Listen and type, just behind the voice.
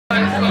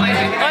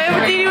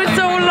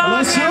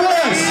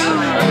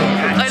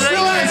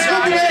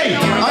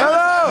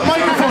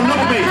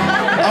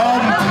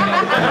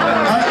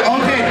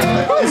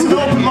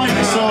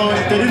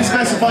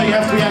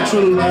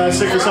actual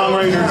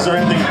singer-songwriters or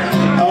anything.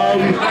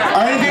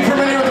 Are anything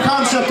familiar with the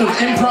concept of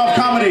improv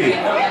comedy?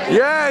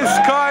 Yes,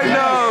 kind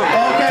of.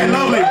 Okay,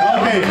 lovely.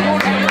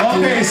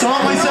 Okay, so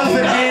what myself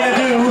and Eanna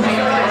do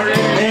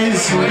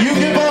is you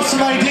give us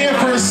an idea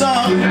for a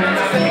song,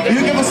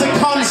 you give us a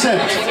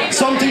concept,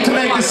 something to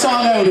make a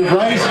song out of,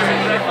 right?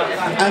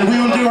 And we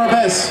will do our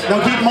best.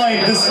 Now keep in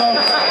mind, this song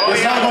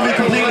is not going to be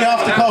completely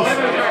off the cuff.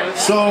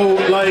 So,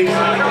 like,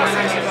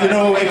 you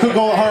know, it could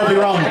go horribly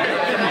wrong.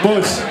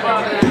 But,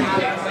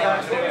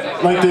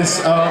 like this,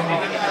 is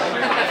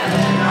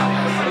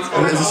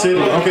a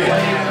stable, okay.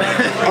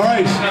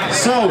 Alright,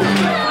 so,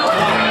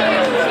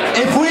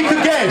 if we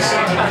could get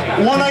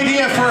one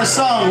idea for a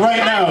song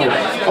right now.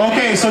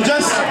 Okay, so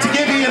just to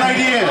give you an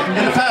idea,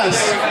 in the past,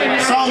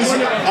 songs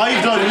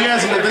I've done,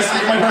 this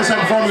is my first time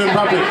performing them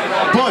properly.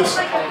 But,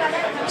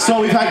 so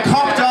we've had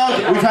Cop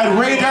Dog, we've had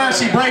Ray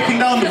Darcy breaking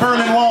down the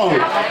Berlin Wall,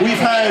 we've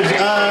had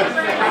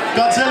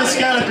Godzilla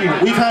Skeleton,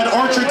 we've had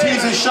Orchard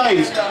Teaser's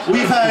Shite,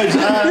 we've had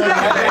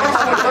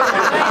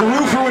The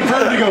Roofer with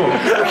Vertigo.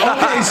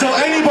 Okay, so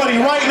anybody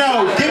right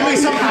now, give me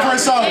something for a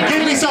song,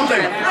 give me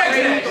something.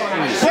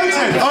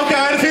 Brexit, okay,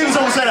 I had a feeling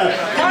someone said that.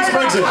 Give me some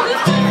Brexit.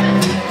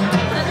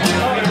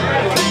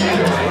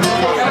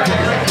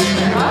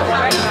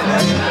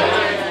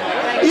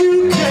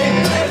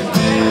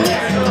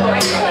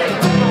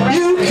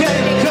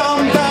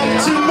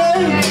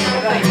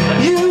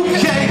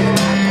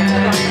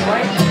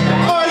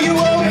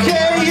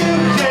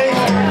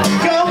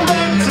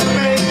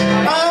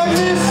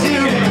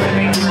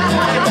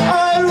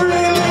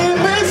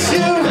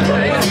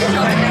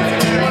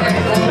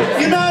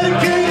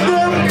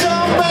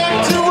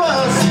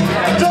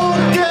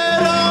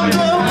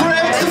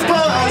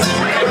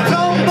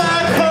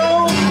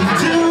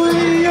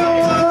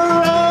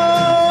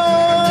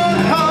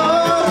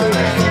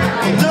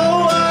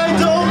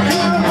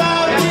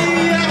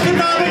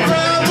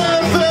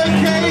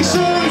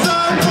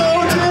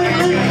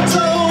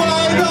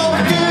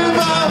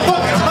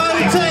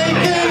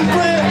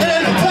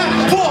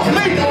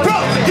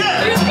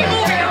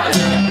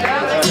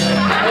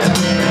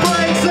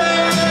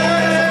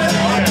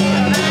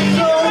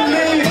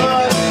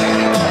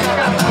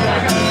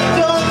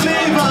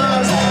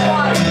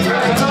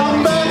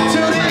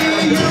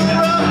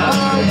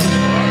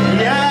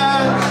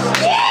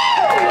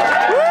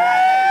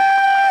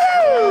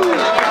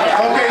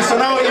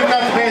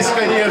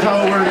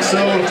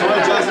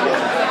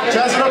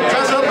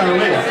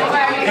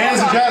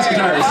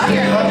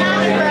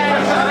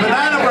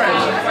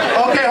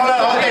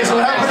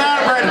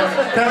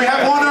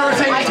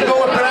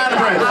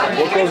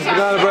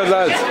 Banana bread,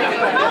 lads.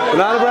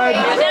 Banana bread?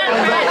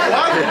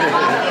 What?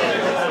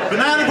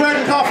 Banana bread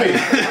and coffee.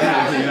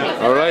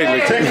 All right.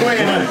 Let's take away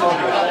now.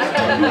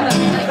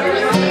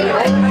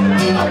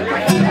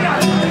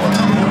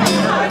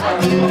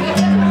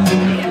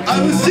 I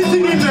was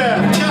sitting in the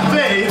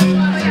cafe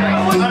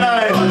and I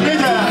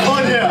did an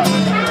order.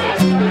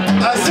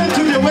 I said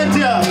to the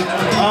waiter,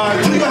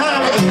 do you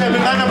have a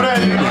banana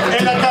bread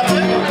in the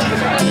cafe?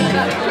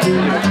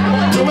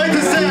 The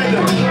waiter said,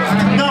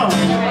 no.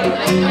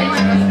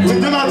 We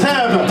do not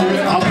have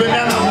a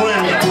banana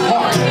bread.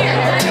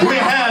 We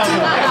have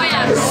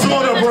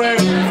soda bread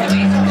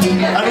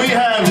and we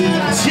have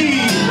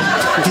tea.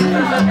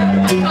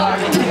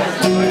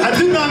 I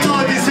did not know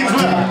what these things were.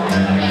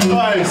 So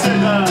I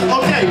said,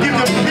 okay, give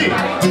them to me.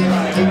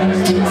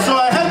 So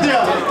I had the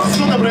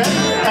soda bread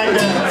and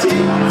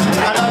tea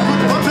and I put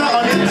butter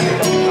on it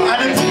and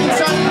it took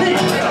inside me.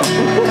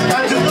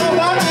 And you know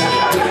what?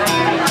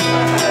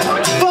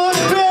 Fuck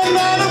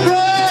banana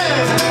bread!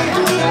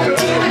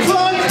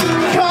 Fuck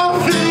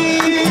coffee!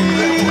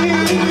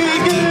 Give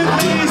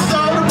me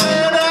soda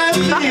bread and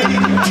tea!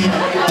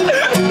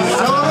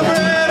 Soda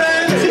bread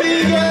and tea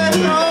get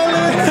all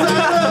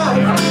inside of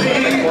me!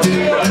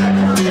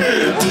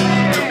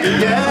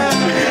 Yeah!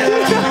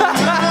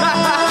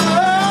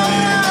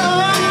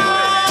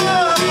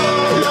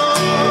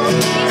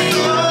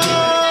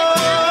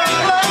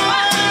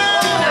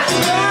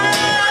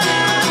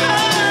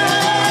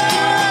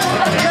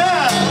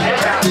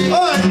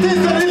 Oh, it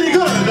tastes really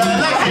good. I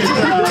like it.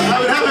 I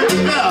would have it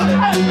now.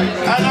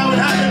 And I would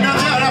have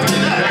another after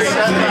that.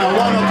 And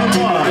one or two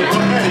more.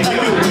 Okay, thank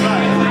you.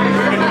 Bye.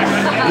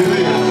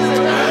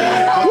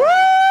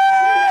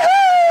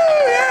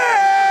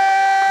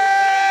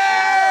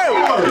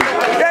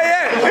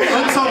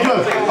 That's so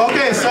good.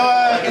 Okay, so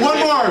one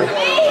more.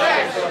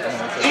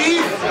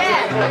 Eve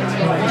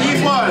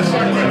what?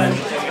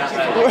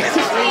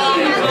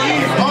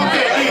 Eve.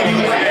 Okay, Eve.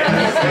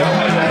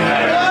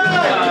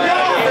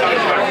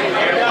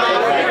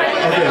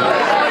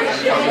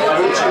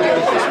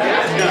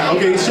 Yeah,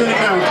 okay, he's shutting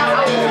out.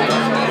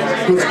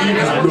 Because Eve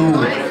is blue.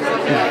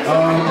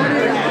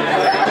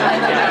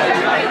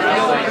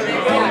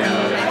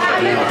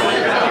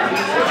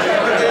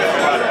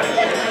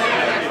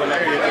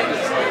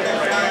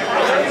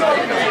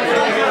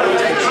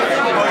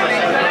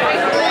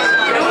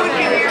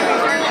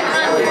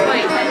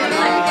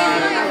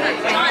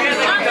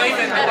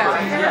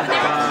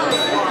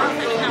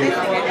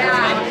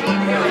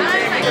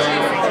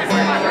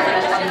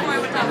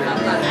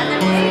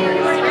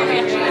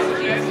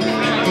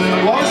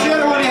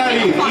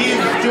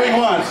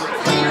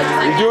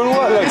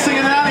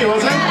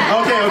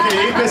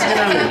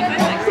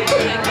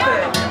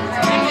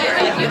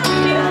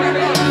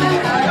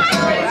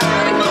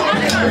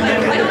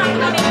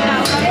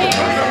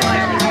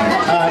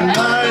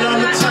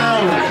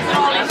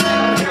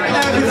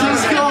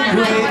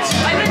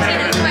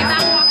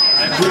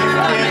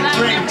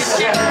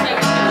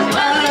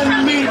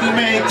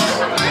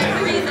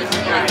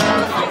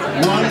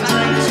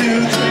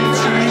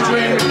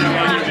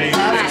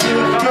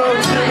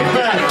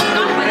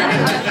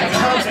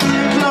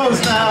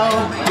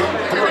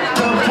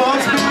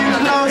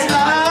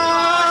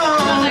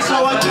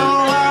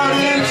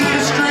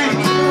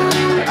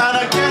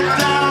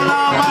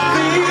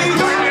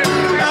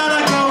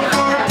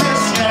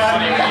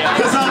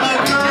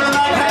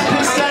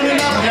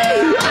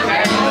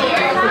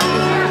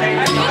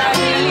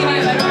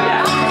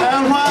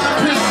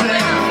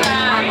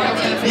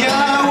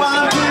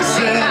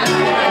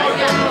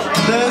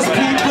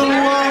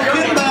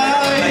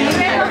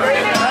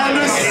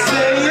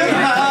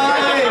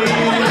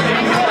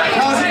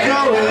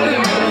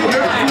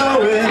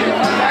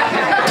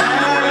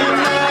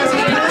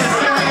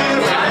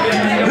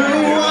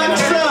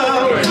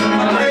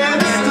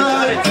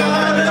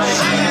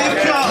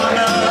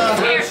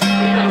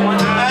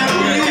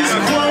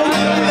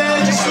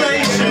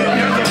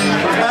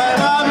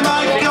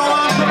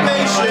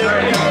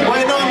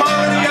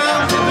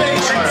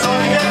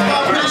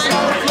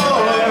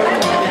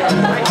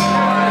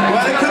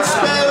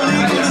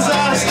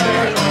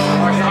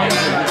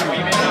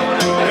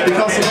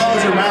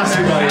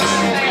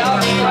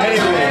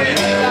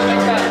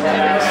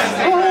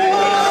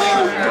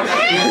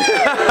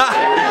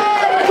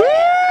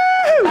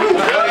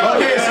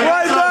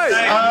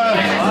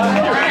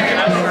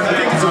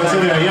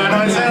 Yeah,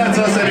 no, it's